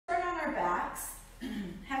backs.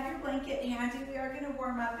 Have your blanket handy. We are going to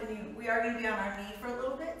warm up and we are going to be on our knee for a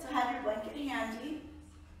little bit, so have your blanket handy.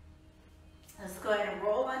 Let's go ahead and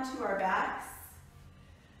roll onto our backs.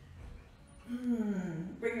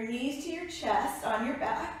 Bring your knees to your chest on your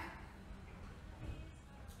back.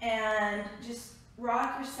 And just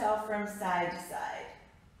rock yourself from side to side.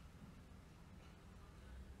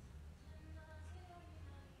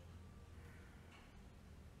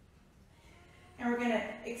 And we're going to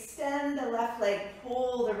extend the left leg,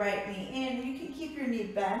 pull the right knee in. You can keep your knee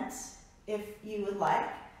bent if you would like,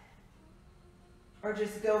 or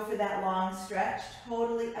just go for that long stretch,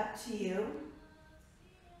 totally up to you.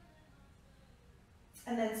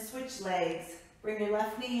 And then switch legs. Bring your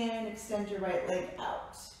left knee in, extend your right leg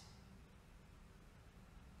out.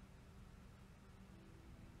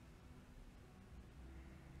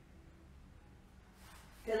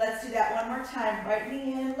 Good, let's do that one more time. Right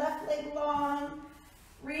knee in, left leg long,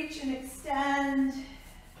 reach and extend.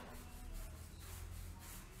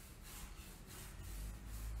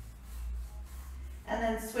 And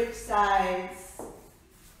then switch sides.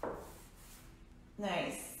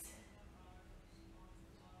 Nice.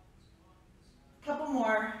 Couple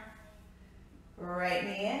more. Right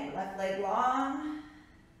knee in, left leg long.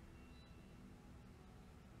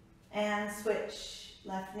 And switch.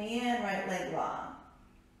 Left knee in, right leg long.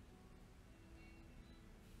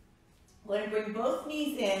 We're going to bring both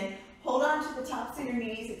knees in. Hold on to the tops of your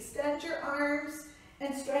knees. Extend your arms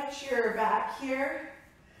and stretch your back here.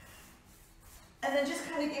 And then just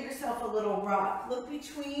kind of give yourself a little rock. Look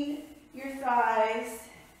between your thighs.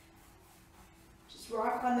 Just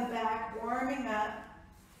rock on the back, warming up.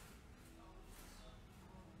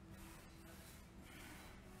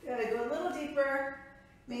 Good, go a little deeper.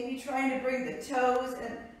 Maybe trying to bring the toes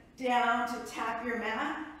and down to tap your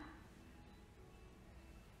mat.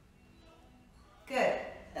 Good,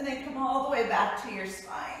 and then come all the way back to your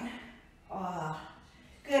spine.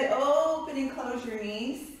 Good, open and close your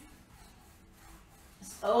knees.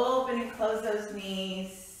 Just open and close those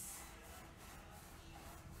knees.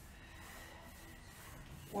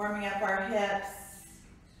 Warming up our hips.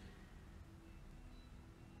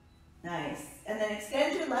 Nice. And then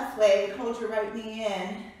extend your left leg, hold your right knee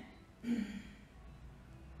in.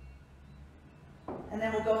 And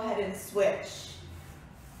then we'll go ahead and switch.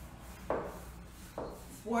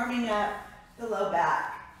 Warming up the low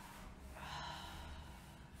back.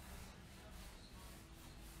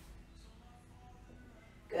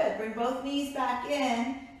 Good, bring both knees back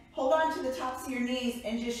in. Hold on to the tops of your knees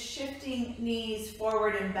and just shifting knees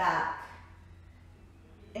forward and back.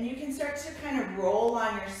 And you can start to kind of roll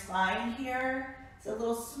on your spine here. It's a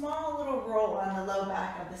little small little roll on the low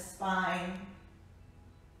back of the spine.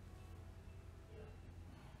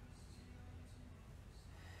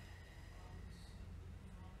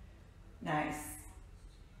 Nice.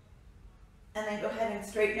 And then go ahead and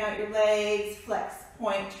straighten out your legs, flex,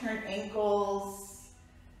 point, turn ankles.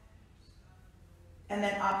 And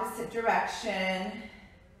then opposite direction.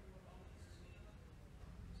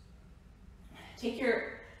 Take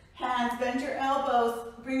your hands, bend your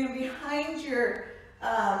elbows, bring them behind your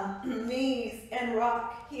knees and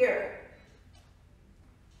rock here.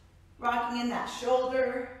 Rocking in that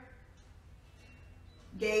shoulder.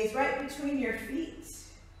 Gaze right between your feet.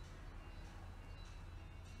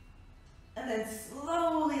 And then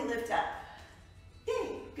slowly lift up.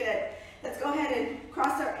 Yay, good. Let's go ahead and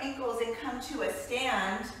cross our ankles and come to a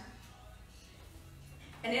stand.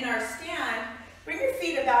 And in our stand, bring your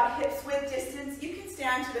feet about hips width distance. You can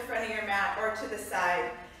stand to the front of your mat or to the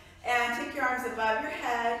side. And take your arms above your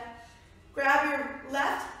head. Grab your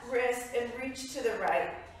left wrist and reach to the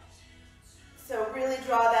right. So really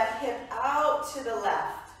draw that hip out to the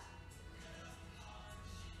left.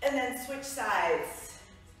 And then switch sides.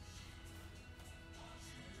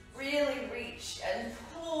 Really reach and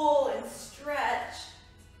pull and stretch.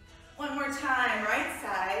 One more time, right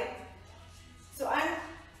side. So I'm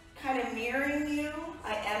kind of mirroring you.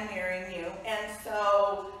 I am mirroring you. And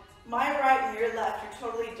so my right and your left are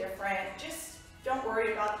totally different. Just don't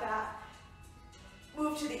worry about that.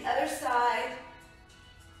 Move to the other side.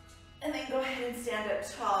 And then go ahead and stand up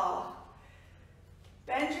tall.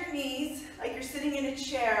 Bend your knees like you're sitting in a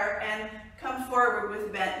chair and come forward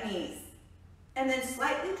with bent knees. And then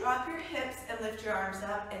slightly drop your hips and lift your arms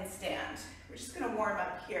up and stand. We're just going to warm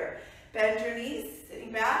up here. Bend your knees,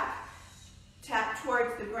 sitting back. Tap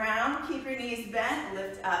towards the ground. Keep your knees bent,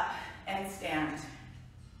 lift up and stand.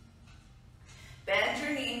 Bend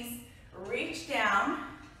your knees, reach down.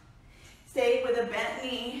 Stay with a bent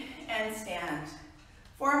knee and stand.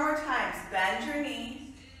 4 more times. Bend your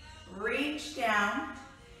knee, reach down,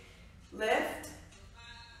 lift.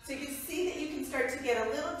 So you can see to get a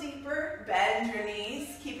little deeper. Bend your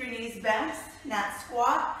knees. Keep your knees bent. Nat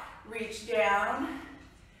squat. Reach down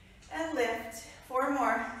and lift. 4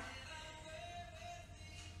 more.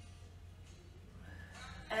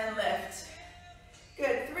 And lift.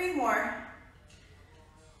 Good. 3 more.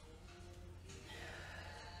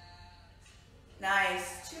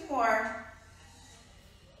 Nice. 2 more.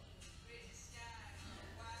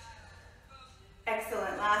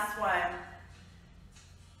 Excellent. Last one.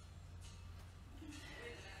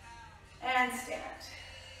 And stand.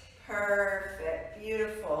 Perfect.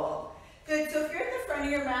 Beautiful. Good. So if you're in the front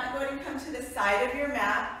of your mat, go ahead and come to the side of your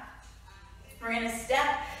mat. We're going to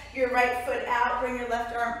step your right foot out. Bring your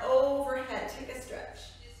left arm overhead. Take a stretch.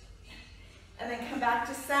 And then come back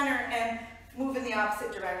to center and move in the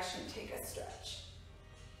opposite direction. Take a stretch.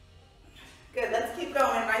 Good. Let's keep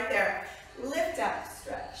going right there. Lift up.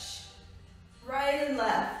 Stretch. Right and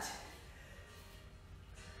left.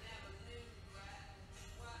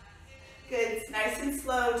 Good. It's nice and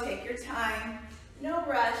slow. Take your time. No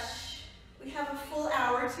rush. We have a full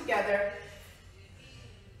hour together.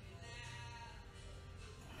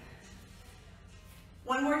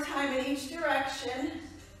 One more time in each direction.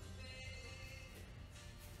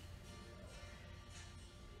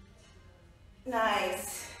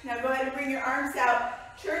 Nice. Now go ahead and bring your arms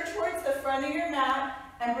out. Turn towards the front of your mat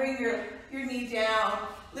and bring your knee down.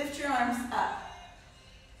 Lift your arms up.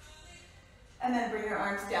 And then bring your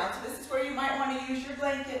arms down. So this is where you might want to use your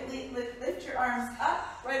blanket. Lift your arms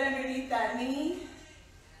up right underneath that knee.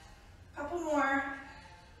 Couple more.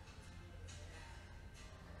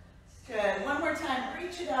 Good. One more time.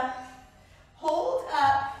 Reach it up. Hold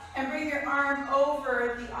up and bring your arm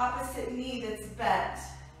over the opposite knee that's bent.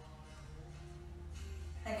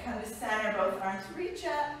 And come to center. Both arms reach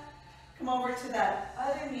up. Come over to that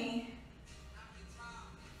other knee.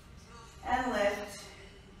 And lift.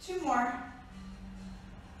 2 more.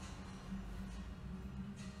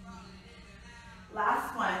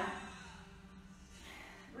 Last one.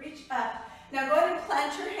 Reach up. Now go ahead and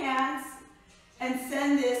plant your hands and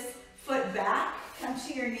send this foot back. Come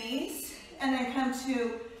to your knees and then come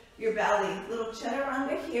to your belly. Little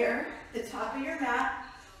chaturanga here, the top of your mat.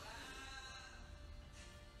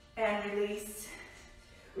 And release.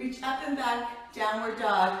 Reach up and back, downward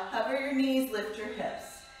dog. Hover your knees, lift your hips.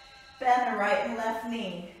 Bend the right and left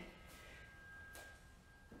knee.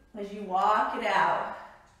 As you walk it out.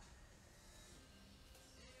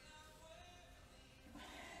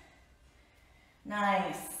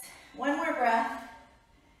 Nice. One more breath.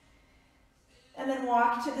 And then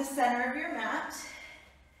walk to the center of your mat.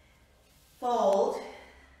 Fold.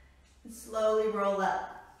 And slowly roll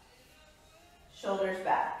up. Shoulders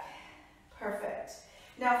back. Perfect.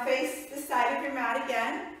 Now face the side of your mat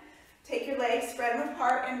again. Take your legs, spread them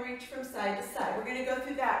apart, and reach from side to side. We're going to go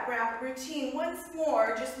through that wrap routine once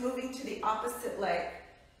more, just moving to the opposite leg.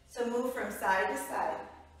 So move from side to side.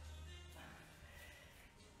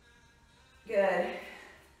 Good.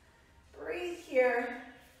 Breathe here.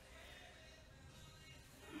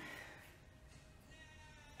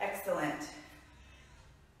 Excellent.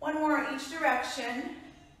 One more in each direction.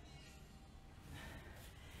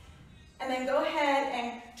 And then go ahead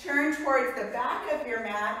and turn towards the back of your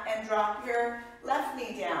mat and drop your left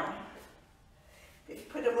knee down. If you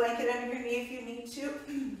put a blanket under your knee if you need to.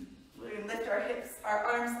 We're going to lift our hips, our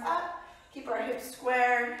arms up, keep our hips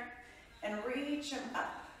squared, and reach them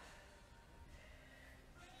up.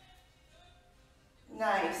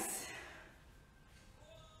 Nice.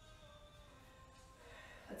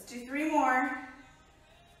 Let's do 3 more.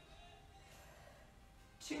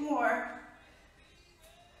 2 more.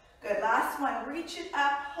 Good, last one. Reach it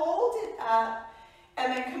up, hold it up,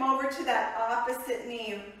 and then come over to that opposite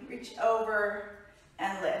knee. Reach over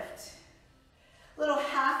and lift. Little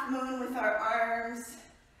half moon with our arms.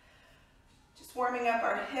 Just warming up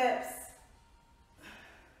our hips.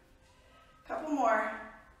 Couple more.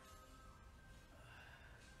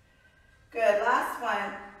 Good, last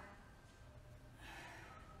one.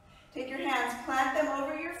 Take your hands, plant them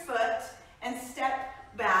over your foot, and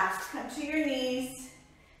step back. Come to your knees.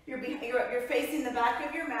 You're facing the back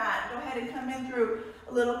of your mat. Go ahead and come in through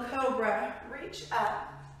a little cobra. Reach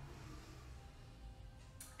up.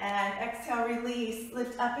 And exhale, release.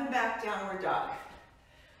 Lift up and back, downward dog.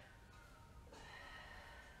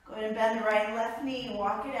 Go ahead and bend the right and left knee and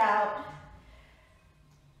walk it out.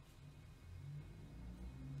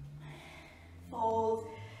 Fold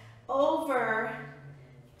over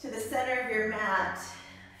to the center of your mat,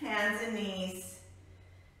 hands and knees,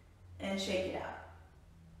 and shake it out.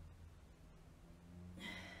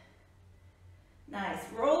 Nice.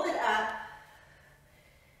 Roll it up,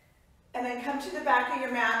 and then come to the back of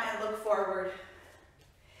your mat and look forward.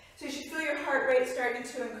 So you should feel your heart rate starting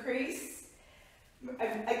to increase.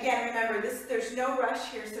 Again, remember, there's no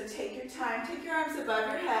rush here, so take your time. Take your arms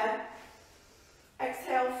above your head.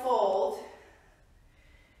 Exhale, fold.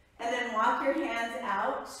 And then walk your hands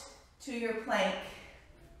out to your plank.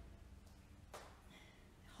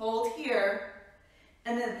 Hold here.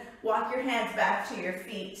 And then walk your hands back to your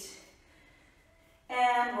feet.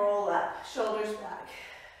 And roll up, shoulders back.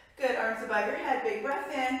 Good, arms above your head, big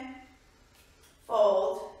breath in.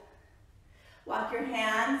 Fold. Walk your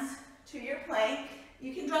hands to your plank.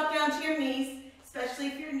 You can drop down to your knees, especially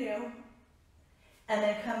if you're new. And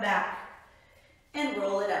then come back and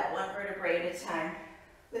roll it up, one vertebrae at a time.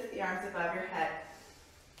 Lift the arms above your head.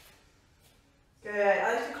 Good,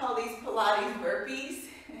 I like to call these Pilates burpees.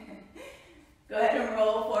 Go ahead and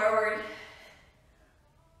roll forward.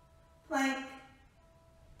 Plank.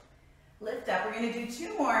 Lift up. We're going to do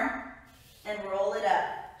 2 more and roll it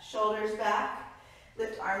up. Shoulders back.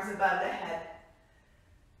 Lift arms above the head.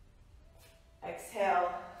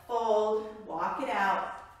 Exhale, fold, walk it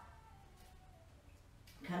out.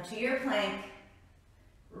 Come to your plank.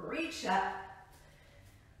 Reach up.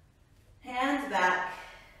 Hands back.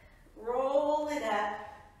 Roll it up.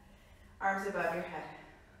 Arms above your head.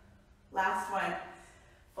 Last one.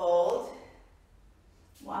 Fold.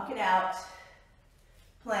 Walk it out.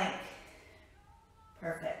 Plank.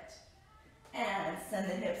 Perfect. And send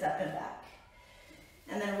the hips up and back.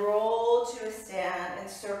 And then roll to a stand and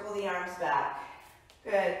circle the arms back.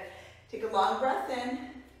 Good. Take a long breath in.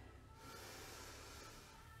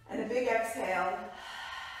 And a big exhale.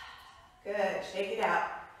 Good. Shake it out.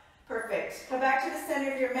 Perfect. Come back to the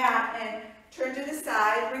center of your mat and turn to the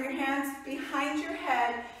side. Bring your hands behind your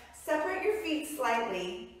head. Separate your feet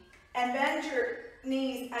slightly. And bend your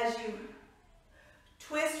knees as you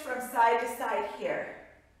twist from side to side here.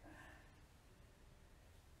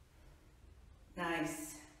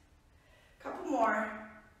 Nice. Couple more.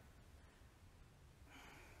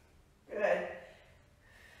 Good.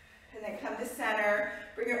 And then come to center.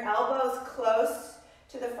 Bring your elbows close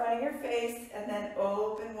to the front of your face and then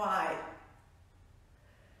open wide.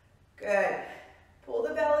 Good. Pull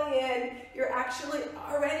the belly in. You're actually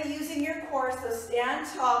already using your core, so stand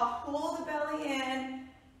tall. Pull the belly in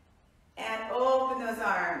and open those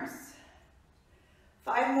arms.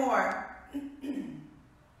 5 more.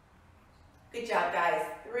 Good job, guys.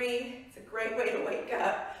 3, it's a great way to wake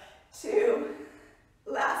up. 2,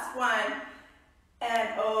 last one,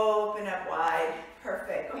 and open up wide.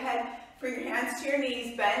 Perfect. Go ahead, bring your hands to your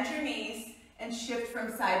knees, bend your knees, and shift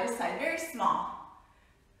from side to side. Very small.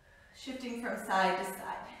 Shifting from side to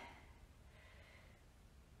side.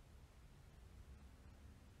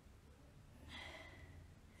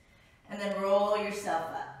 And then roll yourself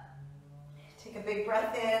up. Take a big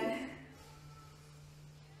breath in.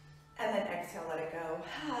 And then exhale, let it go.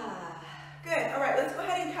 Good. All right, let's go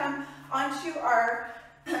ahead and come onto our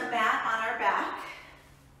mat on our back.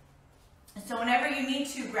 So whenever you need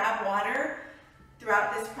to, grab water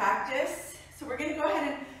throughout this practice. So we're going to go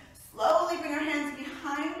ahead and slowly bring our hands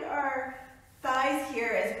behind our thighs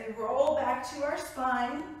here as we roll back to our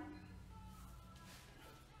spine.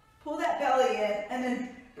 Pull that belly in and then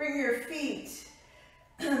bring your feet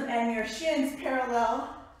and your shins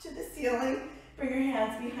parallel to the ceiling. Bring your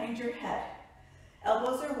hands behind your head.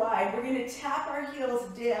 Elbows are wide. We're going to tap our heels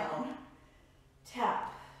down.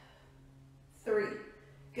 Tap. 3.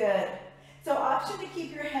 Good. So option to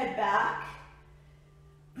keep your head back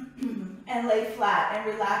and lay flat and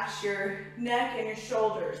relax your neck and your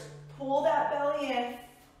shoulders. Pull that belly in.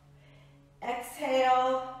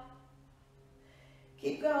 Exhale.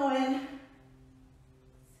 Keep going.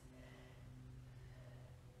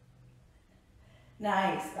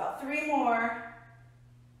 Nice. About 3 more.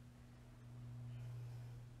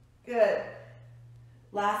 Good.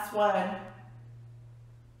 Last one.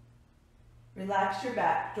 Relax your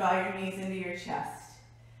back. Draw your knees into your chest.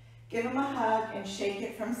 Give them a hug and shake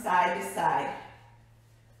it from side to side.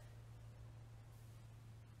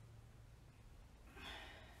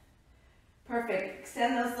 Perfect.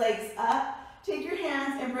 Extend those legs up. Take your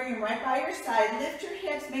hands and bring them right by your side. Lift your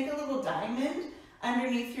hips. Make a little diamond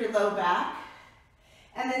underneath your low back.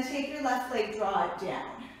 And then take your left leg, draw it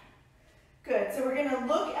down. Good. So we're going to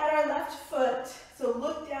look at our left foot. So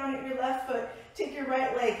look down at your left foot. Take your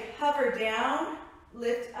right leg, hover down,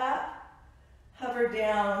 lift up, hover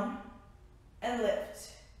down, and lift.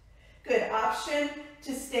 Good. Option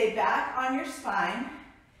to stay back on your spine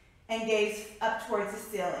and gaze up towards the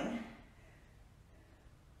ceiling.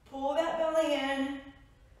 Pull that belly in.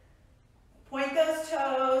 Point those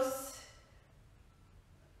toes.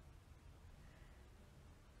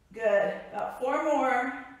 Good. About 4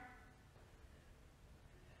 more.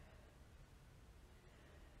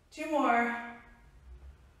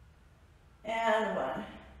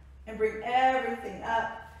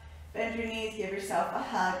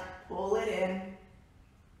 hug, pull it in.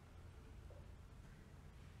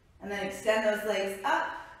 And then extend those legs up,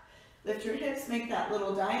 lift your hips, make that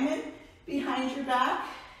little diamond behind your back.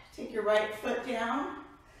 Take your right foot down.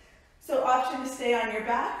 So option to stay on your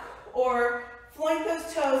back or flank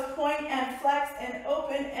those toes, point and flex and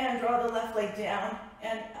open and draw the left leg down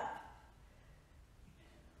and up.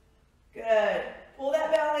 Good. Pull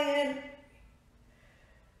that belly in.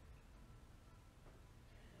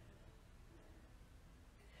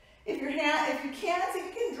 If you can, see if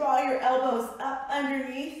you can draw your elbows up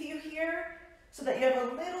underneath you here so that you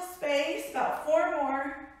have a little space, about 4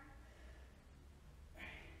 more.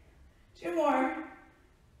 2 more.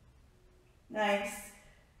 Nice.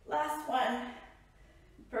 Last one.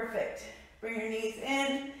 Perfect. Bring your knees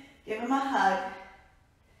in, give them a hug.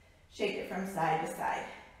 Shake it from side to side.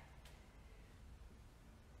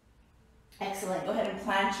 Excellent. Go ahead and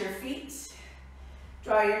plant your feet.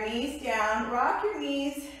 Draw your knees down. Rock your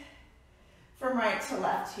knees from right to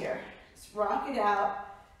left here. Just rock it out.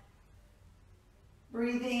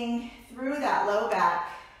 Breathing through that low back.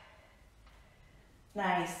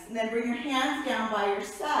 Nice. And then bring your hands down by your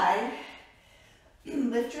side.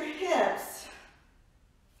 Lift your hips.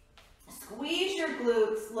 Squeeze your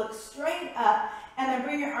glutes. Look straight up. And then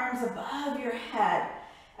bring your arms above your head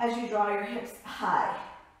as you draw your hips high.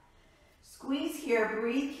 Squeeze here.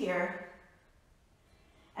 Breathe here.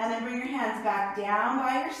 And then bring your hands back down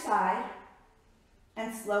by your side.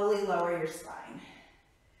 And slowly lower your spine.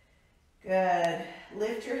 Good.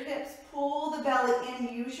 Lift your hips, pull the belly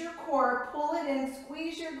in, use your core, pull it in,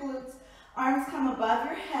 squeeze your glutes, arms come above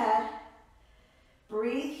your head.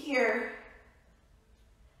 Breathe here.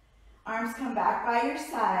 Arms come back by your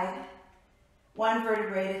side. 1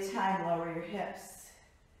 vertebrae at a time, lower your hips.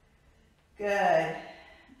 Good.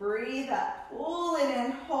 Breathe up, pull it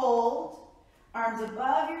in, hold. Arms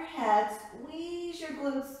above your head, squeeze your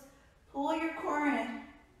glutes, pull your core in.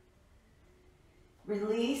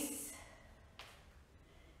 Release.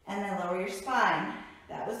 And then lower your spine.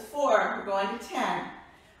 That was 4. We're going to 10.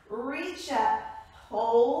 Reach up,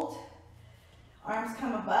 hold. Arms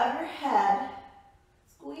come above your head.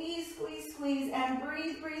 Squeeze, squeeze, squeeze, and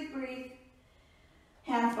breathe, breathe, breathe.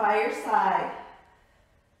 Hands by your side.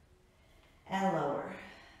 And lower.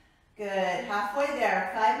 Good. Halfway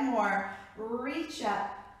there. 5 more. Reach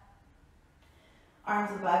up.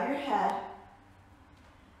 Arms above your head.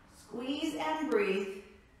 Squeeze and breathe.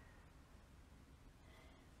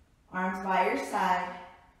 Arms by your side.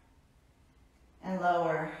 And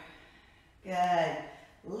lower. Good.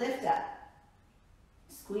 Lift up.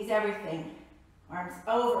 Squeeze everything. Arms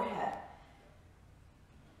overhead.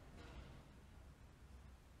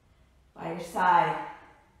 By your side.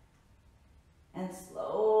 And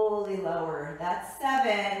slowly lower. That's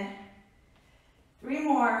 7. 3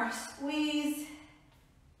 more. Squeeze.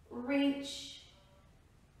 Reach.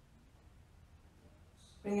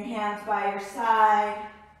 Bring your hands by your side.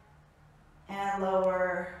 And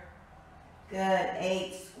lower. Good.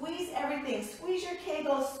 8. Squeeze everything. Squeeze your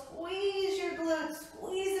kegels. Squeeze your glutes.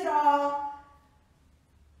 Squeeze it all.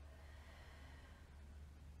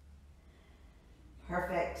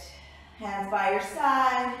 Perfect. Hands by your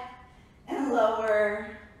side. And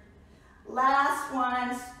lower. Last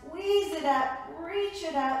one. Squeeze it up. Reach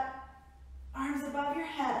it up. Arms above your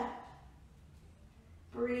head.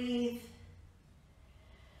 Breathe.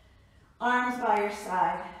 Arms by your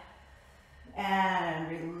side. And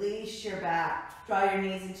release your back. Draw your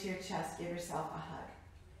knees into your chest. Give yourself a hug.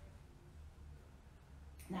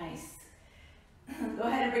 Nice. Go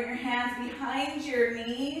ahead and bring your hands behind your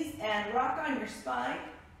knees and rock on your spine.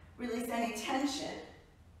 Release any tension.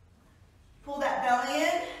 Pull that belly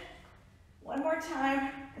in. 1 more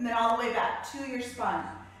time. And then all the way back to your spine.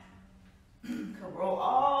 Roll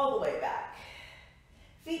all the way back.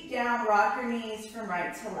 Feet down. Rock your knees from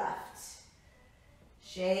right to left.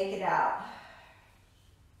 Shake it out.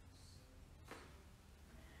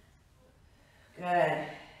 Good.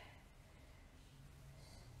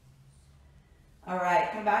 All right,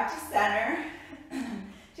 come back to center.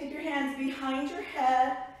 Take your hands behind your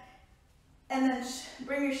head and then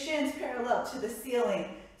bring your shins parallel to the ceiling.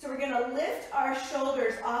 So we're going to lift our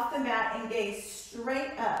shoulders off the mat and gaze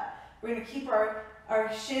straight up. We're going to keep our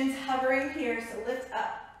shins hovering here, so lift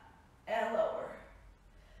up and lower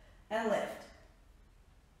and lift.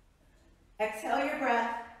 Exhale your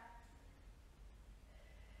breath.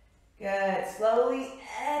 Good. Slowly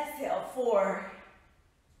exhale. 4,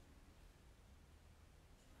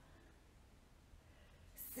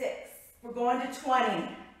 6. We're going to 20.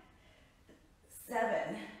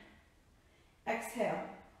 7. Exhale.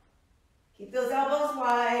 Keep those elbows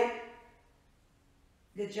wide.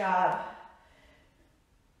 Good job.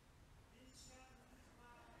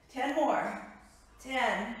 10 more.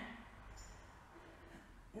 10,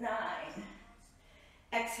 9,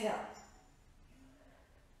 exhale.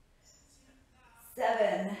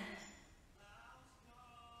 7,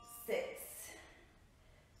 6,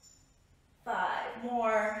 5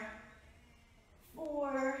 more.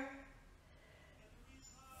 4,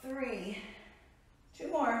 3, 2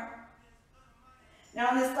 more. Now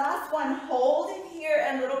on this last one, hold in here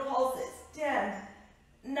and little pulses. 10,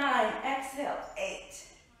 9, exhale. 8,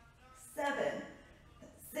 7,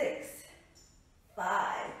 6,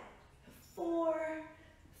 5, 4,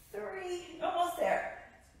 3, almost there.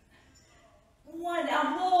 1,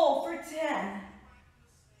 now hold for 10,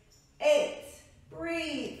 8,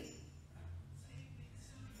 breathe.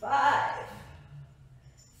 5,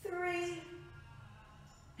 3,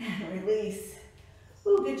 and release.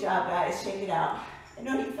 Ooh, good job, guys. Shake it out. I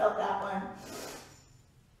know you felt that one.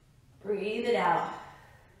 Breathe it out.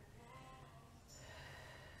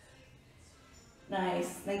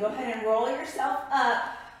 Nice. Then go ahead and roll yourself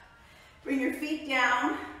up. Bring your feet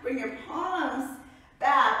down. Bring your palms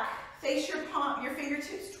back. Face your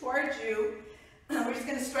fingertips towards you. We're just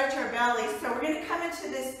going to stretch our belly. So we're going to come into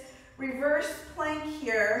this reverse plank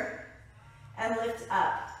here and lift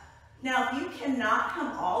up. Now, if you cannot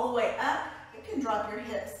come all the way up, you can drop your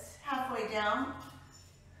hips halfway down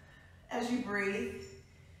as you breathe.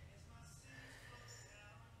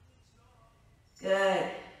 Good.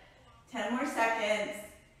 10 more seconds.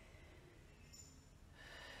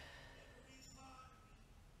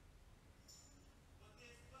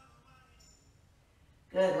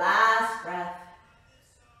 Good. Last breath.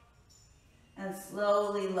 And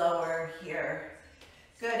slowly lower here.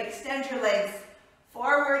 Good. Extend your legs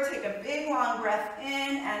forward. Take a big long breath in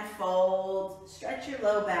and fold. Stretch your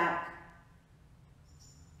low back.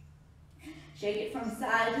 Shake it from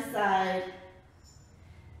side to side.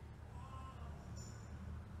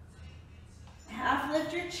 Half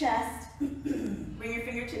lift your chest. Bring your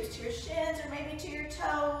fingertips to your shins or maybe to your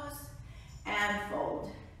toes and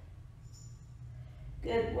fold.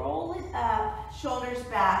 Good. Roll it up. Shoulders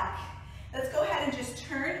back. Let's go ahead and just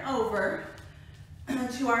turn over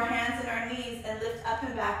to our hands and our knees and lift up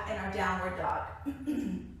and back in our downward dog.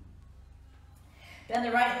 Bend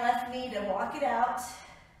the right and left knee to walk it out.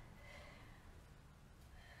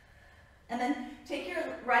 And then take your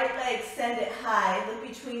right leg, send it high, look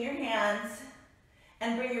between your hands,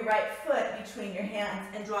 and bring your right foot between your hands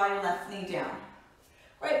and draw your left knee down.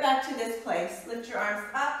 Right back to this place. Lift your arms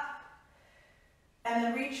up, and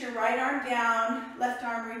then reach your right arm down. Left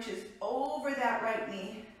arm reaches over that right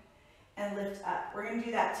knee and lift up. We're going to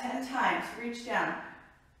do that 10 times. Reach down.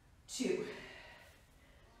 2,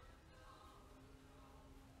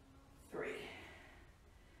 3,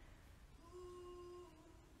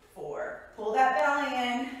 4. Pull that belly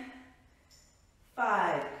in.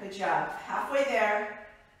 5. Good job. Halfway there.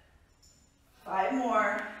 5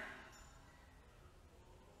 more.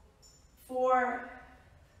 4,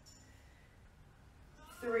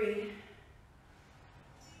 3,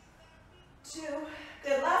 2.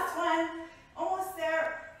 Good. Last one. Almost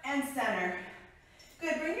there. And center.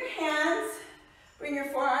 Good. Bring your hands, bring your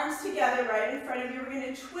forearms together right in front of you. We're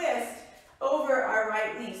going to twist over our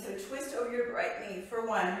right knee. So twist over your right knee for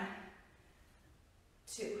 1,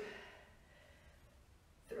 2,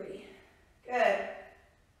 3. Good.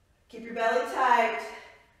 Keep your belly tight.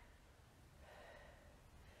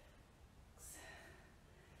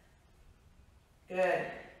 Good.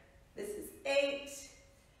 This is 8,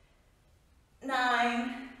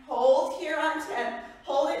 9. Hold here on 10.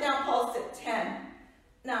 Hold it now, pulse it. 10,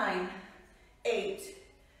 9, 8,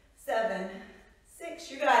 7,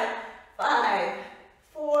 6. You got it. 5,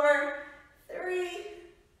 4, 3.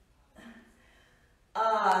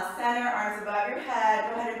 Center, arms above your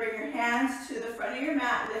head. Go ahead and bring your hands to the front of your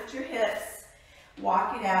mat. Lift your hips.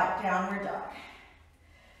 Walk it out, downward dog.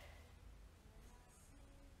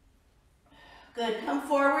 Good. Come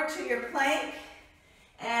forward to your plank.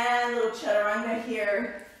 And little chaturanga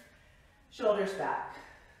here. Shoulders back.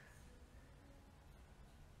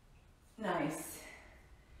 Nice.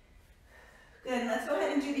 Good. Let's go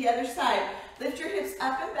ahead and do the other side. Lift your hips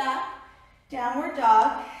up and back. Downward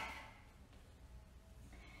dog.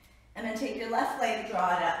 And then take your left leg,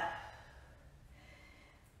 draw it up.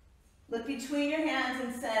 Look between your hands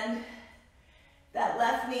and send that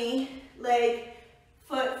left knee, leg,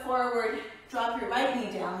 foot forward. Drop your right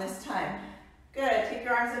knee down this time. Good. Take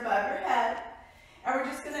your arms above your head. And we're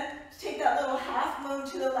just going to take that little half moon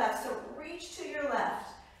to the left. So reach to your left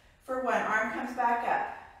for 1. Arm comes back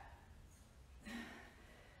up.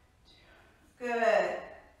 Good.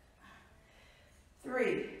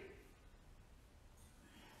 3.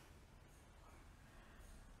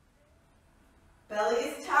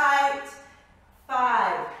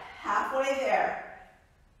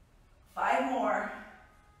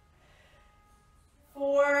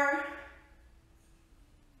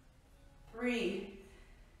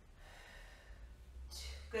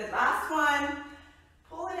 Good, last one.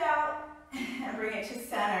 Pull it out and bring it to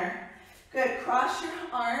center. Good, cross your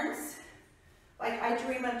arms like I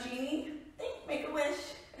dream of Genie. Think, make a wish.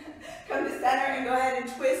 Come to center and go ahead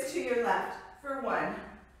and twist to your left for 1.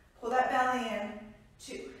 Pull that belly in,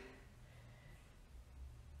 2.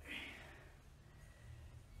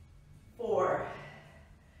 4.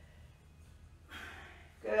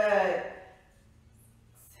 Good.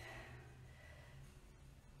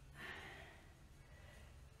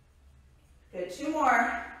 Good, 2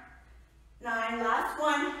 more. 9, last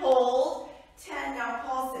one, hold. 10, now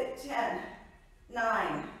pulse it. 10,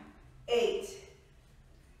 9, 8.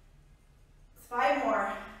 5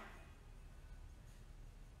 more.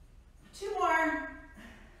 2 more.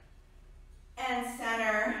 And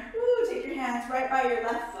center. Woo, take your hands right by your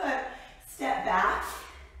left foot. Step back.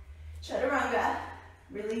 Chaturanga.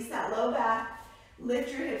 Release that low back.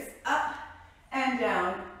 Lift your hips up and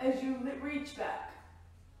down as you reach back.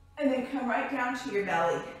 And then come right down to your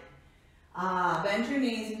belly. Bend your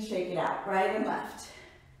knees and shake it out, right and left.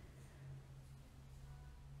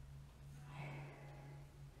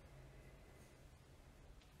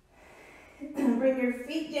 Bring your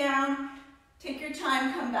feet down. Take your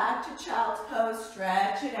time, come back to child's pose,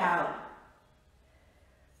 stretch it out.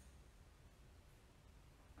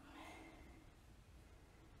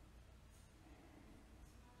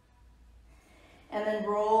 And then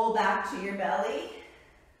roll back to your belly.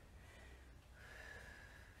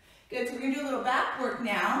 Good, so we're gonna do a little back work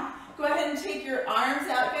now. Go ahead and take your arms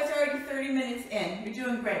out. You guys are already 30 minutes in. You're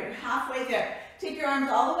doing great, you're halfway there. Take your arms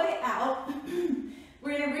all the way out.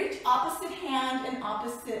 We're gonna reach opposite hand and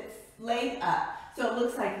opposite leg up. So it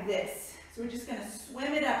looks like this. So we're just gonna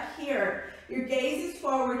swim it up here. Your gaze is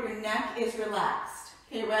forward, your neck is relaxed.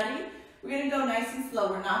 Okay, ready? We're gonna go nice and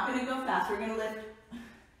slow. We're not gonna go fast. We're gonna lift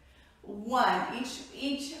 1.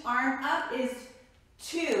 Each arm up is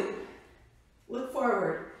 2. Look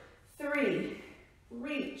forward. 3.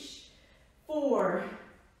 Reach. 4.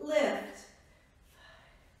 Lift.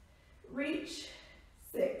 Reach.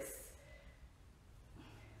 6.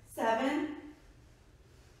 7.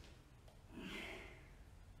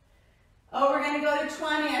 Oh, we're going to go to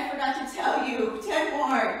 20. I forgot to tell you. 10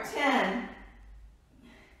 more. 10.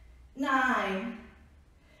 9.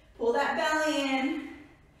 Pull that belly in.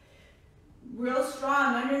 Real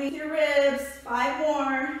strong underneath your ribs. 5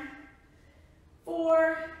 more.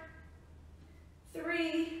 4.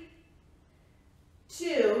 3.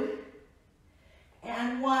 2.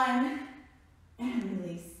 And 1. And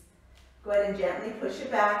release. Go ahead and gently push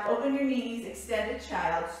it back. Open your knees. Extended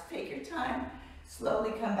child. Just take your time.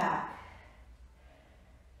 Slowly come back.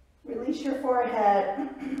 Release your forehead.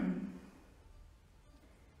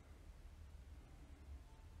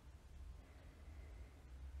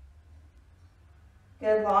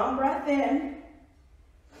 Good, long breath in.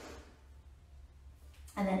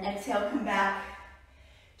 And then exhale, come back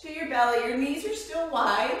to your belly. Your knees are still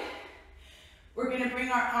wide. We're going to bring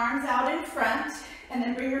our arms out in front and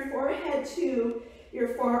then bring your forehead to your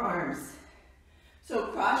forearms. So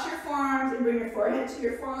cross your forearms and bring your forehead to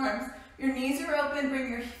your forearms. Your knees are open, bring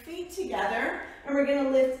your feet together, and we're going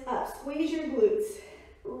to lift up. Squeeze your glutes.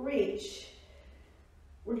 Reach.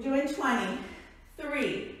 We're doing 20.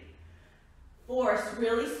 3. 4.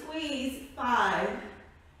 Really squeeze. 5.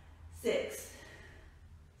 6.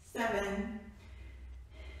 7.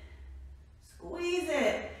 Squeeze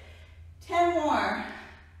it. 10 more.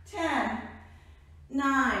 10.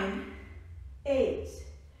 9. 8.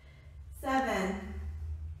 7.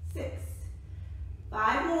 6.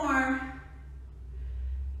 5 more.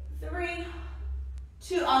 3.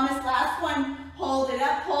 2. On this last one, hold it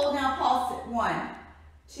up. Hold, now pulse it. 1,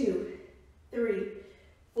 2, 3,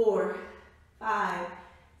 4, 5,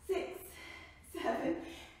 6, 7,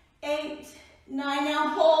 8, 9. Now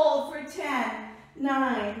hold for 10,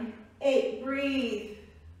 9, 8. Breathe.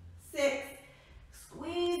 6.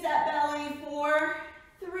 Squeeze that belly. 4,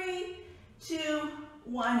 3, 2,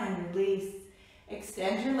 1. And release.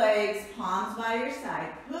 Extend your legs, palms by your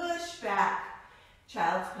side. Push back.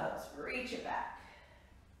 Child's pose. Reach it back.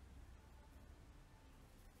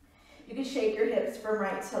 You can shake your hips from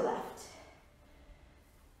right to left.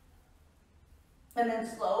 And then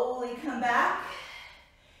slowly come back.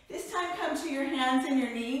 This time come to your hands and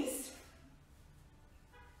your knees.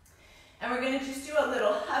 And we're going to just do a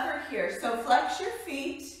little hover here. So flex your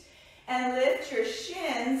feet and lift your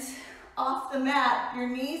shins off the mat, your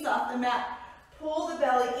knees off the mat. Pull the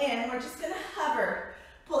belly in. We're just going to hover.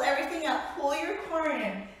 Pull everything up. Pull your core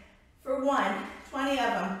in for 1, 20 of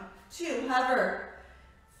them. 2, hover.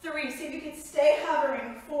 3, see if you can stay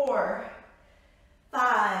hovering. 4,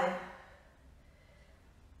 5.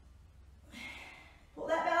 Pull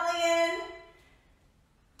that belly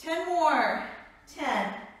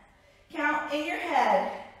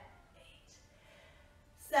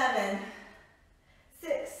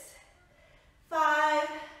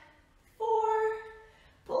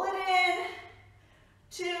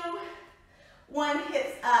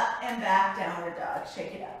up and back, downward dog.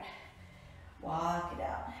 Shake it out. Walk it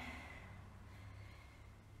out.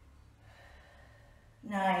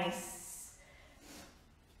 Nice.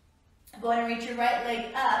 Go ahead and reach your right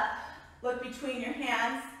leg up. Look between your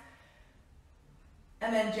hands.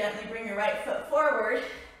 And then gently bring your right foot forward.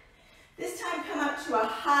 This time come up to a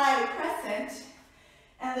high crescent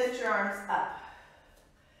and lift your arms up.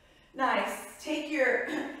 Nice. Take it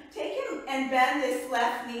and bend this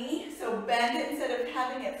left knee. So bend it instead of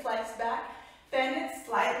having it flex back. Bend it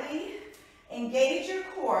slightly. Engage your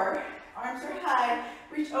core. Arms are high.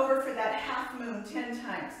 Reach over for that half moon 10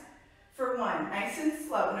 times. For 1, nice and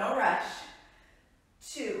slow, no rush.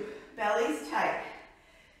 2, belly's tight.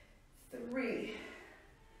 3,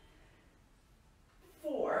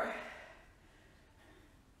 4,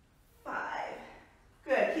 5.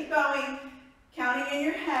 Good, keep going. Counting in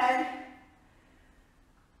your head.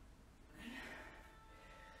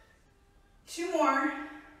 2 more.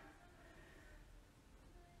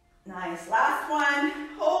 Nice, last one.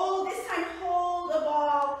 Hold, this time hold a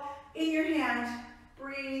ball in your hand.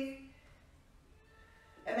 Breathe.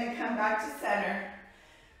 And then come back to center.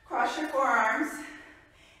 Cross your forearms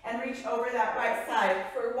and reach over that right side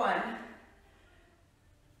for 1.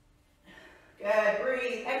 Good,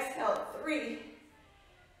 breathe, exhale, 3,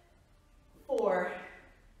 4,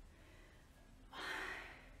 5.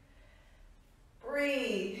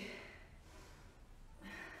 Breathe.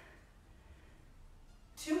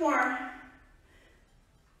 2 more.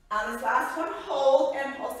 On this last one, hold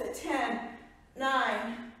and pulse it. 10,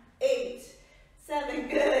 9, 8, 7,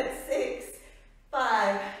 good, 6,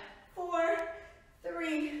 5, 4,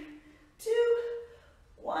 3, 2,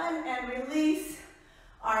 1, and release.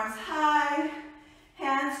 Arms high,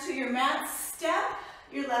 hands to your mat. Step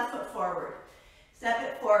your left foot forward. Step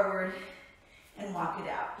it forward and walk it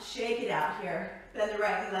out. Shake it out here. Bend the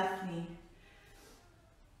right and left knee.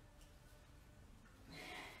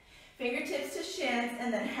 Fingertips to shins,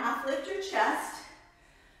 and then half lift your chest.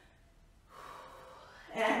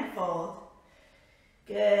 And fold.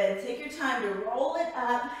 Good. Take your time to roll it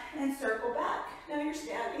up and circle back. Now you're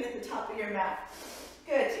standing at the top of your mat.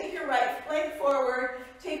 Good. Take your right leg forward.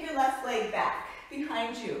 Take your left leg back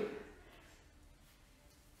behind you.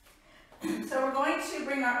 So we're going to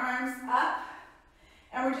bring our arms up,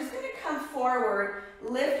 and we're just going to come forward,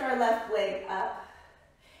 lift our left leg up,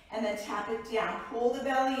 and then tap it down. Pull the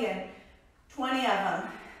belly in. 20 of them.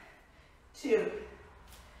 2,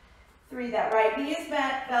 3. That right knee is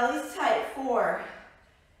bent. Belly's tight. 4,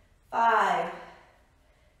 5,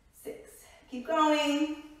 6. Keep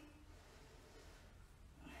going.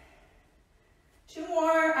 10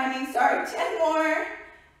 more.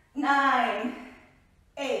 9,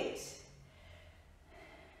 8,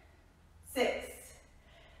 6,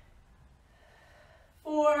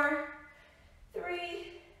 4, 3,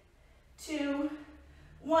 2,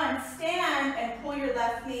 1. Stand and pull your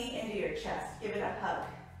left knee into your chest. Give it a hug.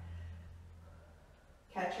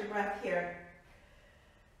 Catch your breath here.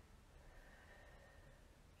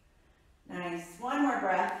 Nice. 1 more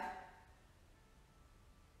breath.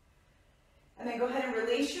 And then go ahead and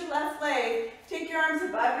release your left leg. Take your arms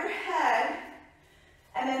above your head.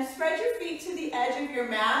 And then spread your feet to the edge of your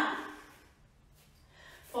mat.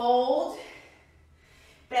 Fold.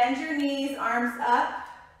 Bend your knees, arms up.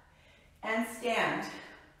 And stand.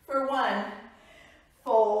 For 1,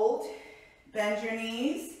 fold. Bend your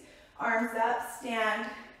knees, arms up, stand.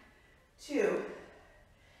 2.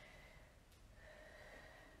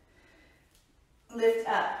 Lift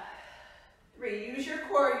up. 3, use your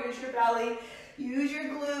core, use your belly, use your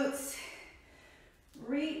glutes.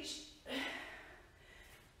 Reach.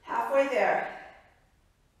 Halfway there.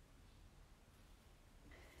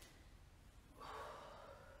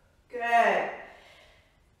 Good.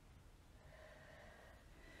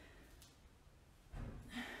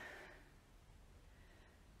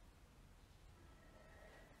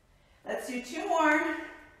 Let's do 2 more.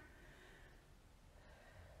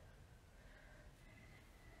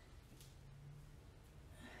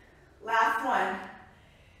 Last one.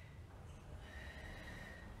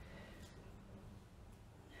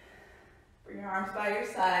 Bring your arms by your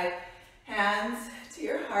side, hands to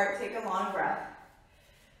your heart. Take a long breath.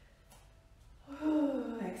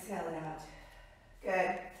 Ooh, exhale it out.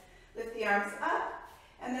 Good. Lift the arms up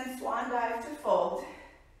and then swan dive to fold.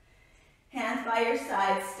 Hands by your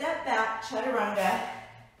side, step back, chaturanga.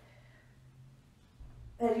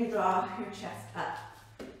 Then you draw your chest up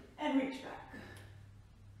and reach back.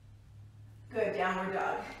 Good, downward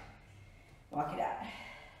dog. Walk it out.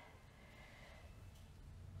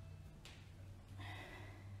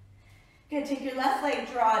 Good, take your left leg,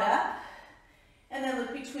 draw it up, and then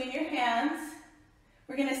look between your hands.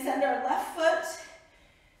 We're gonna send our left foot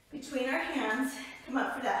between our hands. Come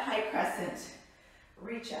up for that high crescent.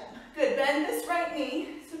 Reach up. Good, bend this right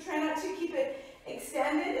knee. So try not to keep it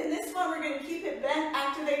extended. In this one, we're gonna keep it bent,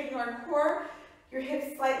 activating our core. Your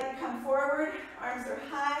hips slightly come forward, arms are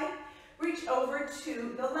high. Reach over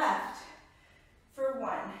to the left for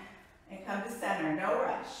 1, and come to center, no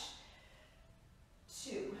rush.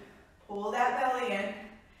 2, pull that belly in.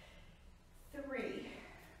 3,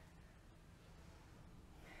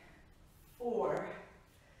 4,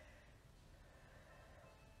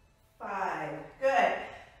 5, good.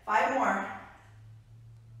 5 more.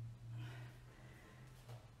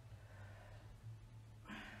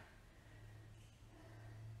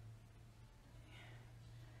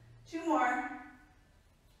 2 more.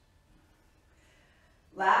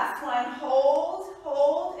 Last one,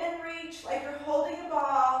 hold and reach like you're holding a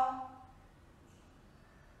ball.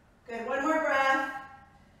 Good, 1 more breath.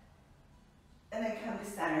 And then come to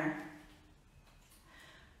center.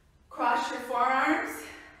 Cross your forearms.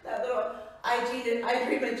 That little I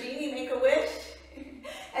dream a genie, make a wish.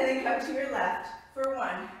 And then come to your left for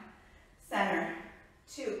 1. Center.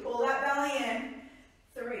 2, pull that belly in.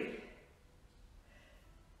 3.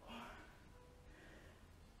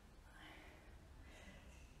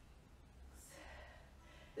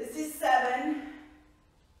 This is 7.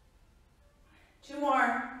 2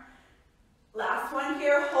 more. Last one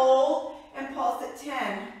here, hold and pulse at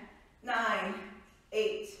 10, 9,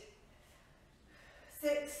 8,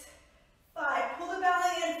 6, 5. Pull the belly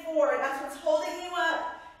in, 4. That's what's holding you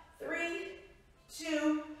up. 3,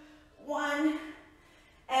 2, 1.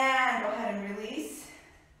 And go ahead and release.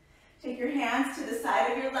 Take your hands to the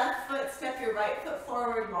side of your left foot. Step your right foot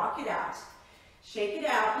forward. Walk it out. Shake it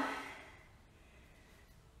out.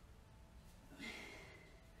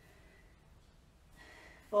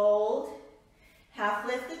 Fold. Half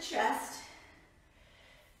lift the chest.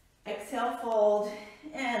 Exhale, fold,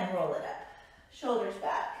 and roll it up. Shoulders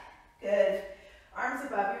back. Good. Arms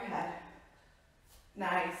above your head.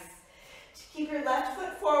 Nice. Keep your left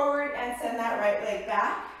foot forward and send that right leg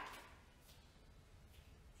back.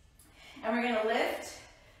 And we're going to lift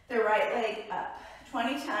the right leg up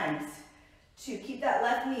 20 times. 2, keep that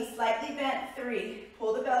left knee slightly bent. 3,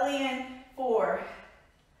 pull the belly in. 4,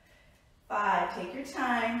 5, take your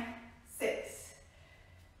time. 6,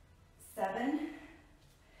 7,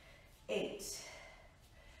 8.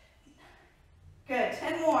 Good,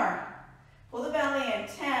 10 more. Pull the belly in.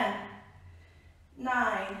 10,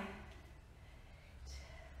 9,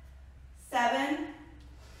 7,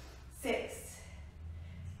 6,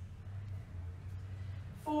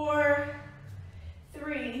 4,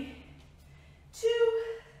 3, 2,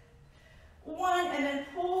 1, and then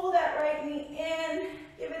pull that right knee in.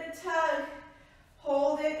 Give it a tug.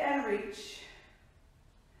 Hold it and reach.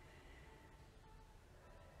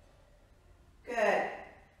 Good.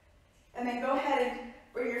 And then go ahead and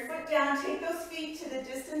bring your foot down. Take those feet to the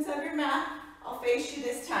distance of your mat. I'll face you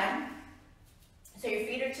this time. So your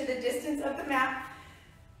feet are to the distance of the mat.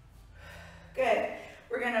 Good.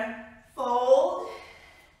 We're going to fold,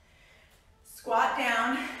 squat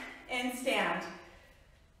down, and stand.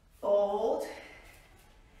 Fold,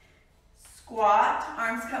 squat,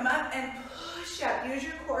 arms come up, and push up. Use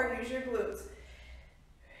your core, use your glutes.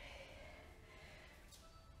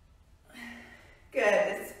 Good.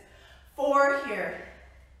 This is 4 here.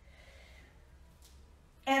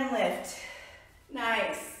 And lift.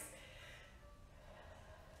 Nice.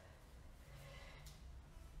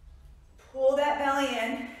 Pull that belly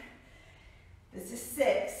in. This is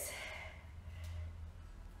 6.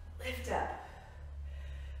 Lift up.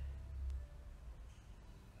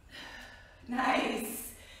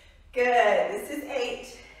 Nice. Good. This is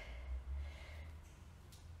 8.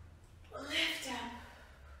 Lift up.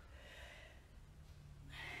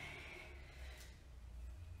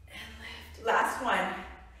 And lift. Last one.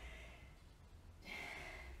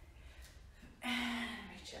 And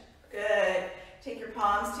reach up. Good. Take your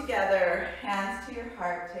palms together, hands to your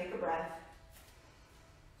heart. Take a breath.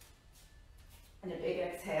 And a big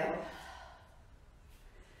exhale.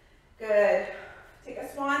 Good. Take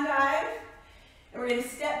a swan dive. And we're going to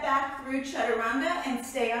step back through chaturanga and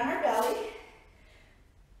stay on our belly.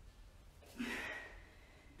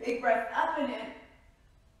 Big breath up and in.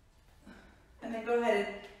 And then go ahead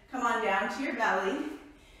and come on down to your belly.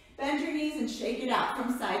 Bend your knees and shake it out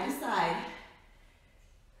from side to side.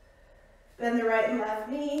 Bend the right and left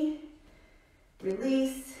knee.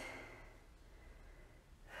 Release.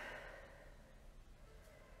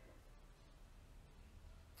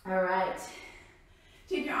 All right.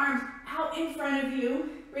 Take your arms out in front of you.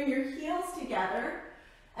 Bring your heels together.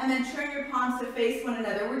 And then turn your palms to face one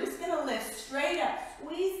another. We're just gonna lift straight up.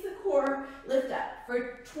 Squeeze the core, lift up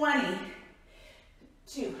for 20.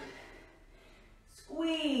 2.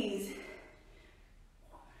 Squeeze.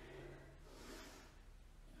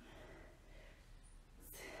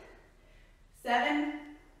 7.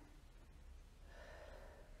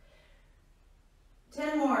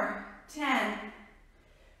 10 more. 10.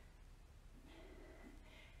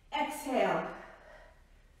 Exhale.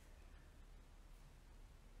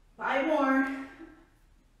 5 more.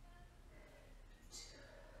 2.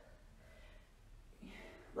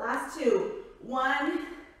 Last 2. 1,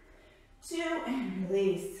 2, and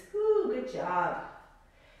release. Woo, good job.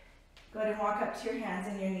 Go ahead and walk up to your hands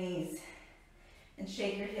and your knees and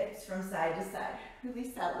shake your hips from side to side.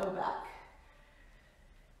 Release that low back.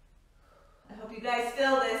 I hope you guys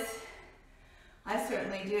feel this. I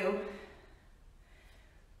certainly do.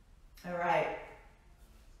 All right.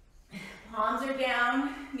 Palms are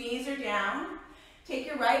down, knees are down. Take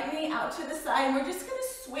your right knee out to the side, and we're just gonna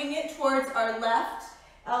swing it towards our left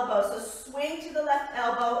elbow. So swing to the left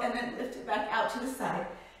elbow and then lift it back out to the side.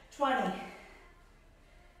 20.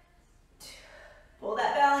 2. Pull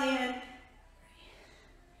that belly in. 3.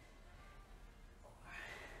 4.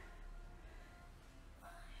 5.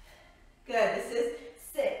 Good, this is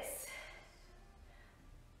 6.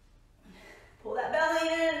 Pull that belly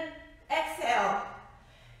in. Exhale.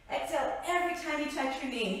 Exhale every time you touch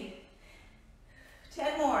your knee.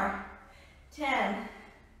 10 more. 10. 9.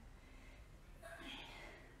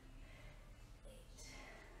 8.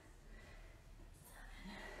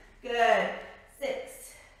 7. Good.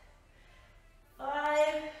 6.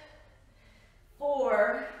 5.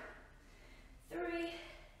 4. 3.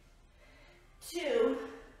 2.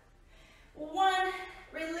 1.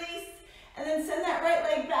 Release. And then send that right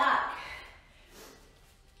leg back.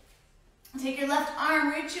 Take your left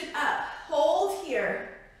arm, reach it up, hold here.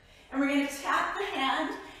 And we're going to tap the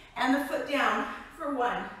hand and the foot down for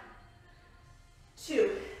 1,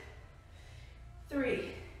 2,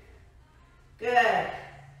 3. Good.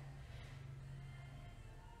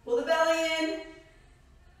 Pull the belly in.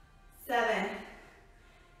 7.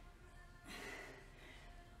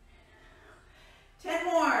 10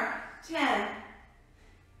 more. 10,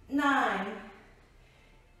 9,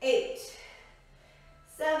 8,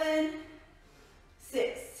 7,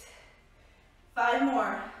 6, 5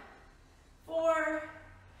 more. 4,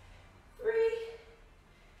 3,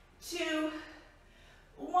 2,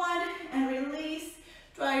 1, and release.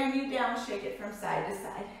 Draw your knee down, shake it from side to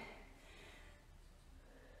side.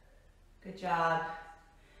 Good job.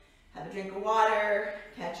 Have a drink of water,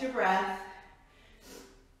 catch your breath.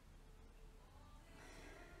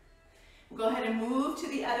 We'll go ahead and move to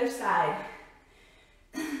the other side.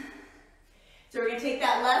 So we're going to take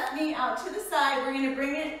that left knee out to the side. We're going to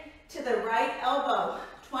bring it to the right elbow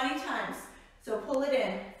 20 times. So pull it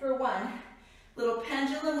in for 1. Little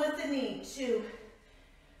pendulum with the knee. 2,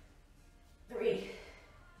 3,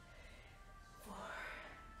 4.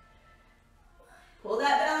 Pull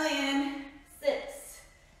that belly in. 6,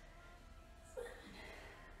 7.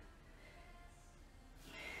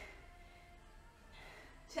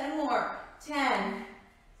 10 more. 10,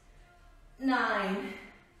 9,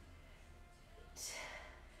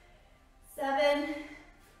 7,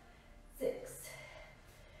 6,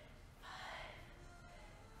 5,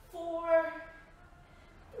 4,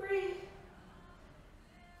 3.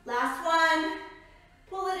 Last one.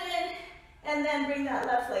 Pull it in and then bring that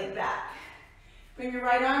left leg back. Bring your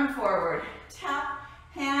right arm forward. Tap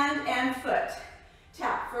hand and foot.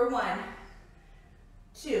 Tap for 1,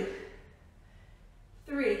 2,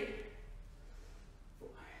 3, 4.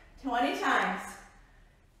 20 times.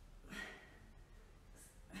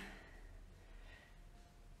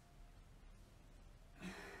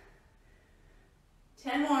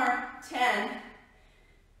 10 more. 10,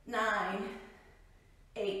 9,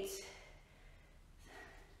 8,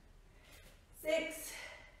 6,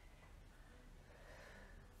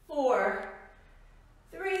 4,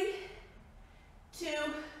 3, 2,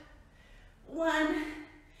 1.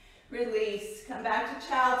 Release. Come back to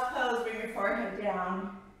child's pose. Bring your forehead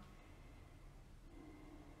down.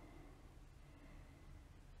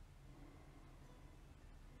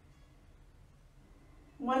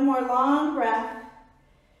 One more long breath.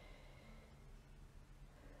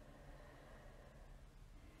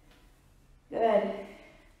 Good.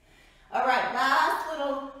 All right, last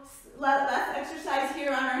exercise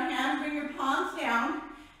here on our hands. Bring your palms down,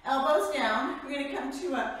 elbows down. We're going to come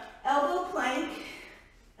to an elbow plank,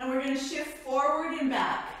 and we're going to shift forward and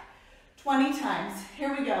back 20 times.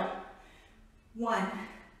 Here we go. 1.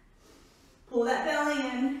 Pull that belly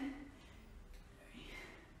in. 3,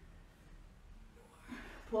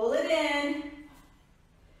 4. Pull it in.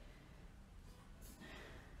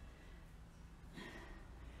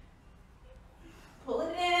 Pull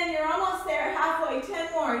it in. You're almost there. Halfway.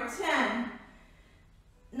 10 more. 10,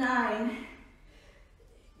 9,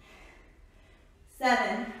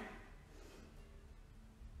 7.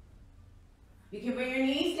 You can bring your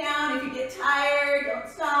knees down if you get tired. Don't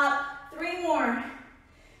stop. 3 more.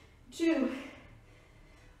 2,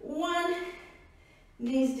 1.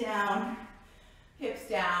 Knees down. Hips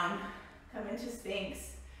down. Come into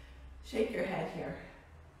Sphinx. Shake your head here.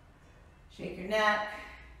 Shake your neck.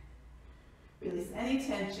 Release any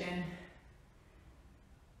tension.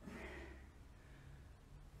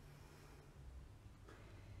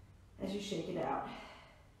 As you shake it out.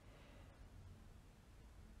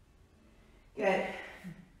 Good.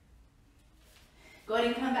 Go ahead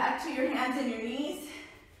and come back to your hands and your knees.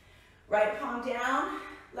 Right palm down,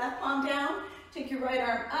 left palm down. Take your right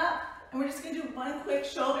arm up, and we're just going to do one quick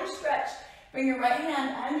shoulder stretch. Bring your right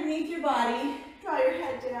hand underneath your body. Draw your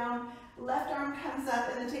head down. Left arm comes up,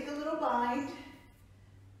 and then take a little bind.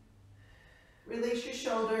 Release your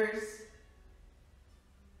shoulders.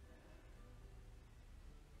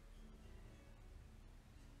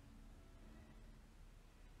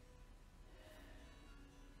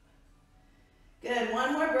 Good,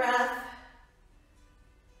 one more breath.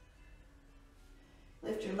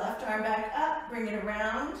 Lift your left arm back up, bring it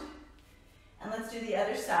around. And let's do the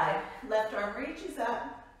other side. Left arm reaches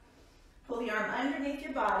up. Pull the arm underneath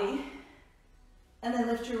your body. And then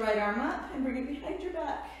lift your right arm up and bring it behind your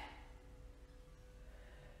back.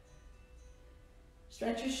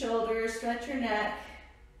 Stretch your shoulders, stretch your neck.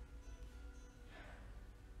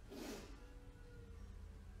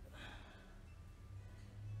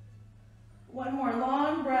 One more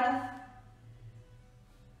long breath.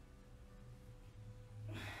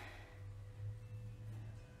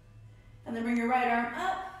 And then bring your right arm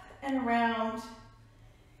up and around.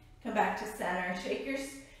 Come back to center. Shake your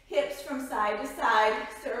hips from side to side.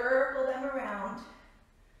 Circle them around.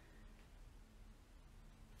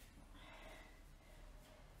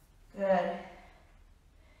 Good.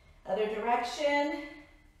 Other direction.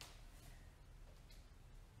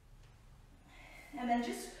 And then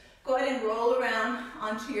just go ahead and roll around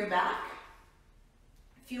onto your back.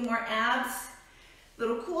 A few more abs.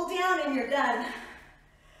 Little cool down and you're done.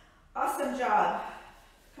 Awesome job.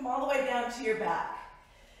 Come all the way down to your back.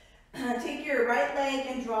 Take your right leg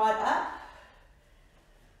and draw it up.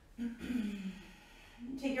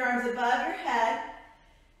 Take your arms above your head.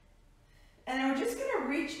 And then we're just going to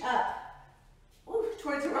reach up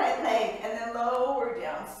towards the right leg and then lower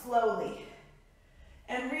down slowly.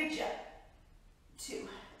 And reach up. 2.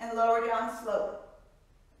 And lower down slowly.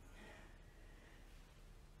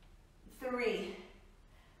 3.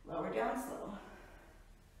 Lower down slow.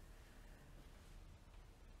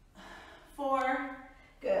 4.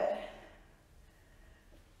 Good.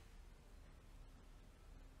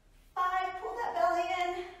 5. Pull that belly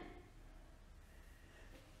in.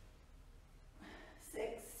 6.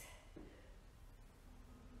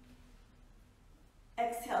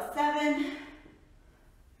 Exhale, 7.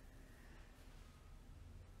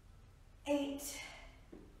 8.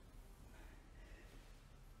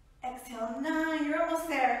 Exhale, 9. You're almost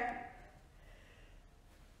there.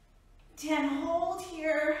 10. Hold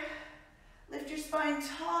here. Lift your spine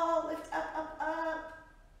tall. Lift up, up, up.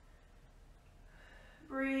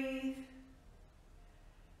 Breathe.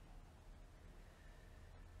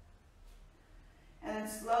 And then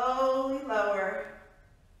slowly lower.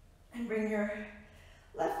 And bring your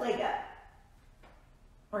left leg up.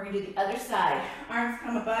 We're going to do the other side. Arms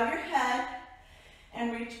come above your head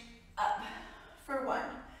and reach up for 1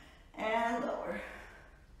 and lower.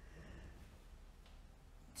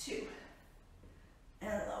 2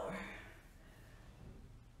 and lower.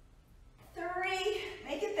 3,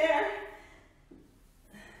 make it there.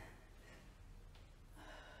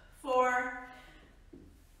 4.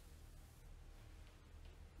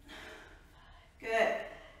 Good.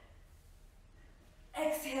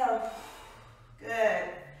 Exhale. Good.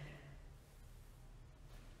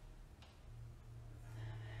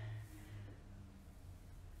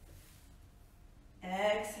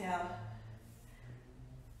 Exhale.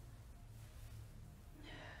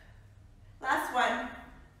 Last one.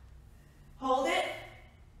 Hold it.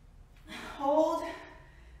 Hold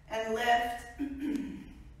and lift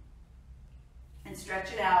and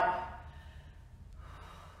stretch it out.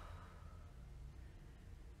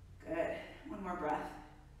 Good. One more breath.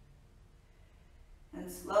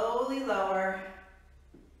 And slowly lower.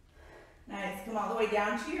 Nice. Come all the way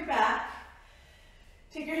down to your back.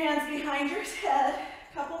 Take your hands behind your head.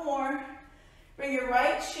 A couple more. Bring your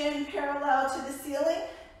right shin parallel to the ceiling.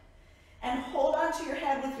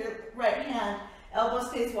 head with your right hand. Elbow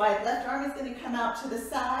stays wide. Left arm is going to come out to the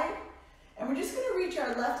side. And we're just going to reach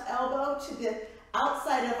our left elbow to the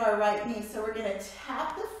outside of our right knee. So we're going to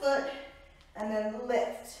tap the foot and then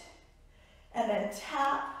lift. And then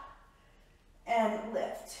tap and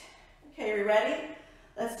lift. Okay, are we ready?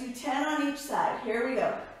 Let's do 10 on each side. Here we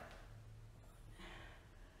go.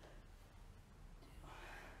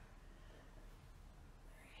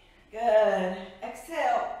 Good.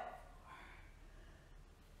 Exhale.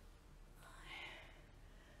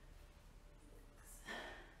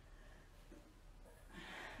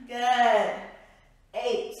 Good.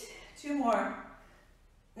 8. 2 more.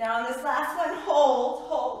 Now on this last one,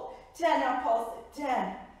 hold. 10, now pulse it.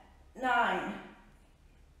 10, 9,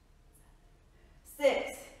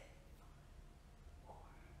 6,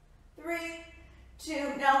 3,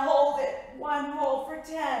 2. Now hold it. 1, hold for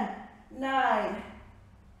 10, 9,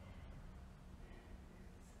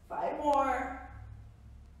 5 more.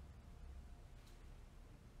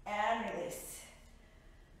 And release.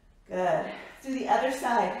 Good. Let's do the other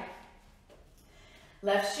side.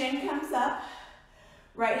 Left shin comes up.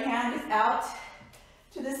 Right hand is out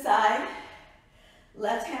to the side.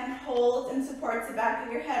 Left hand holds and supports the back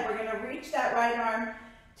of your head. We're going to reach that right arm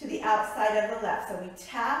to the outside of the left. So we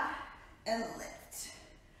tap and lift.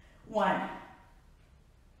 1.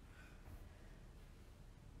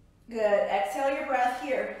 Good. Exhale your breath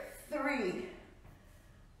here. 3.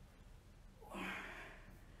 4.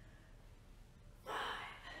 5.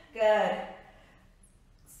 Good.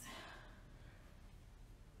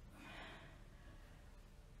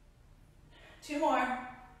 2 more.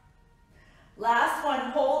 Last one.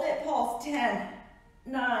 Hold it. Pulse. 10,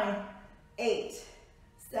 9, 8,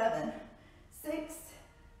 7, 6,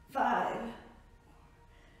 5,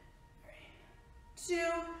 3,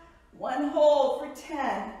 2, 1. Hold for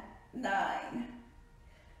 10, 9.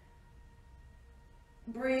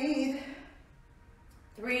 Breathe.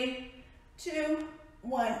 3, 2,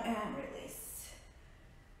 1, and release.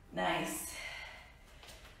 Nice.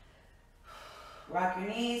 Rock your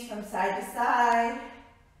knees from side to side.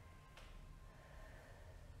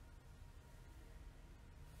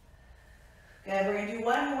 Good, we're going to do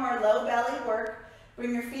one more low belly work.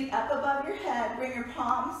 Bring your feet up above your head. Bring your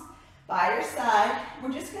palms by your side.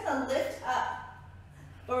 We're just going to lift up,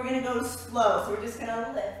 but we're going to go slow. So we're just going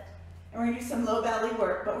to lift, and we're going to do some low belly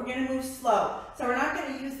work, but we're going to move slow. So we're not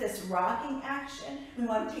going to use this rocking action. We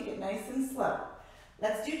want to take it nice and slow.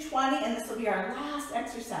 Let's do 20, and this will be our last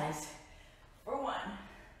exercise. For 1,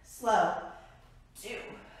 slow. 2,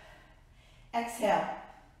 exhale.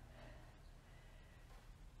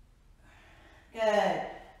 Good.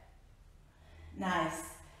 Nice.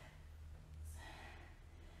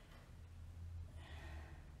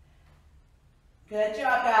 Good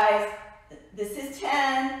job, guys. This is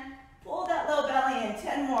 10. Pull that low belly in.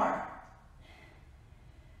 10 more.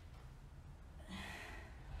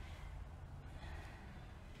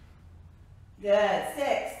 Good.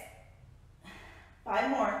 6. 5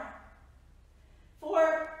 more.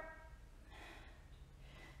 4.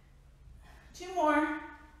 2 more.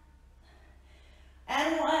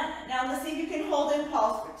 And 1. Now let's see if you can hold and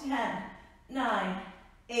pulse for 10, 9,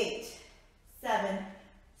 8, 7,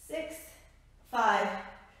 6, 5,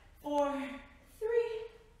 4, 3,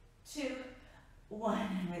 2, 1,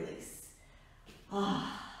 and release.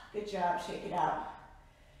 Ah, good job. Shake it out.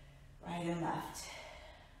 Right and left.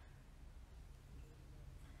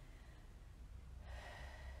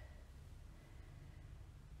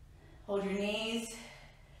 Hold your knees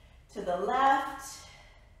to the left.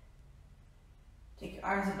 Take your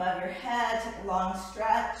arms above your head. Take a long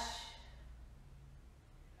stretch.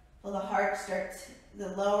 Feel the heart start to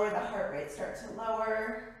lower, the heart rate start to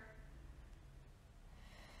lower.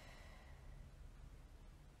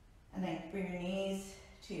 And then bring your knees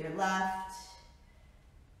to your left.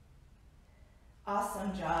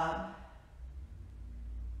 Awesome job.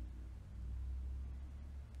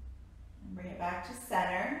 And bring it back to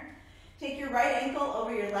center. Take your right ankle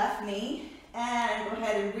over your left knee and go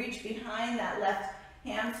ahead and reach behind that left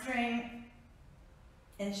hamstring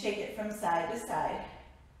and shake it from side to side.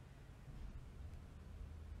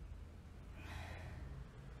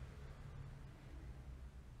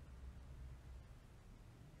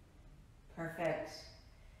 Perfect.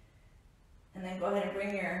 And then go ahead and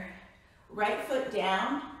bring your right foot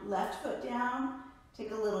down, left foot down.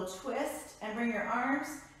 Take a little twist and bring your arms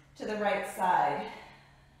to the right side.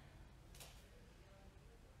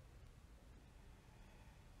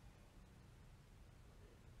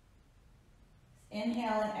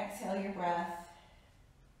 Inhale and exhale your breath.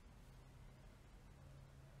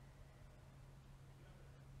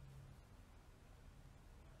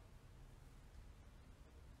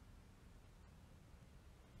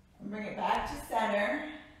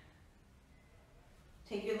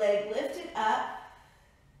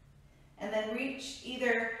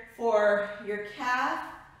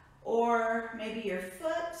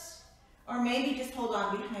 Or maybe just hold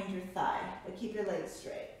on behind your thigh, but keep your legs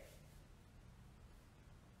straight.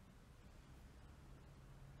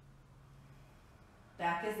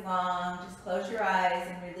 Back is long, just close your eyes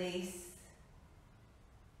and release.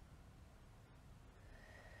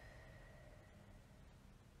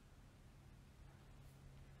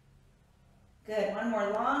 Good, one more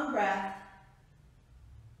long breath.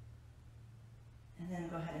 And then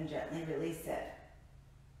go ahead and gently release it.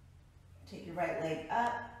 Take your right leg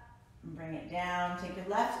up and bring it down. Take your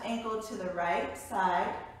left ankle to the right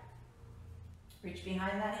side. Reach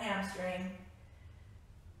behind that hamstring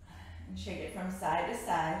and shake it from side to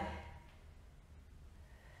side.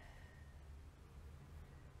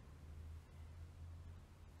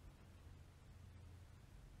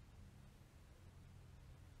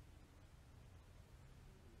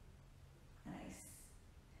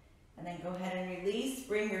 And then go ahead and release.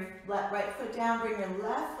 Bring your right foot down, bring your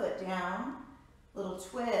left foot down. Little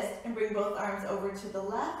twist, and bring both arms over to the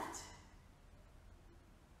left.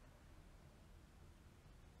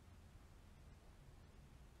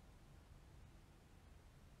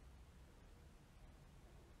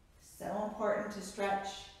 So important to stretch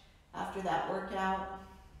after that workout.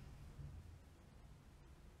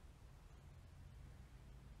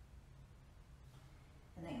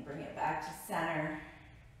 And then bring it back to center.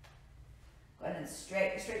 Go ahead and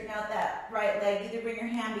straighten out that right leg. Either bring your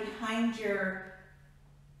hand behind your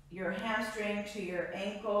hamstring to your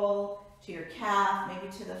ankle, to your calf,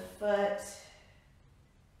 maybe to the foot. Just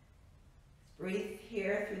breathe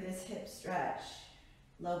here through this hip stretch,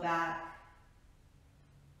 low back.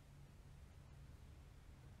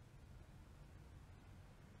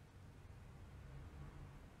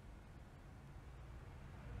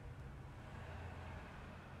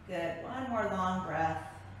 Good, one more long breath.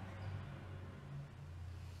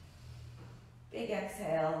 Big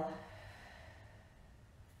exhale.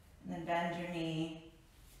 And then bend your knee.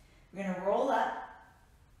 We're going to roll up.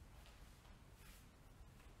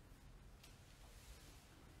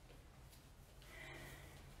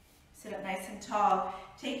 Sit up nice and tall.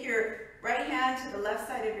 Take your right hand to the left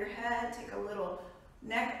side of your head. Take a little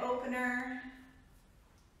neck opener.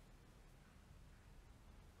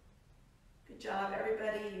 Good job,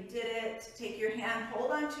 everybody. You did it. Take your hand,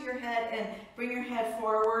 hold onto your head, and bring your head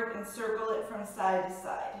forward and circle it from side to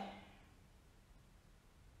side.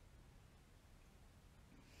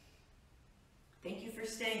 Thank you for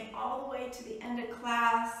staying all the way to the end of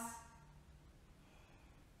class.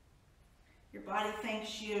 Your body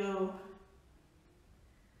thanks you.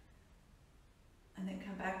 And then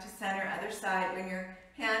come back to center, other side. Bring your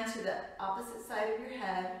hand to the opposite side of your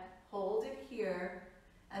head. Hold it here.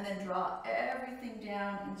 And then draw everything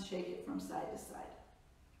down and shake it from side to side.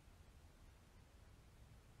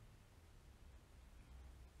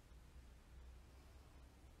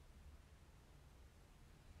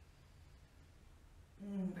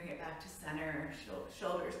 Bring it back to center.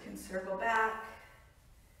 Shoulders can circle back.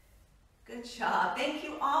 Good job. Thank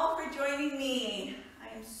you all for joining me.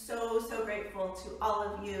 I am so, so grateful to all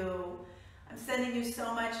of you. I'm sending you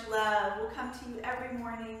so much love. We'll come to you every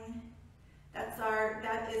morning. That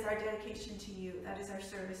is our dedication to you. That is our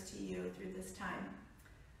service to you through this time.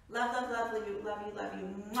 Love, love, love you, love you, love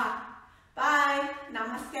you. Mwah. Bye.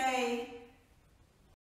 Namaste.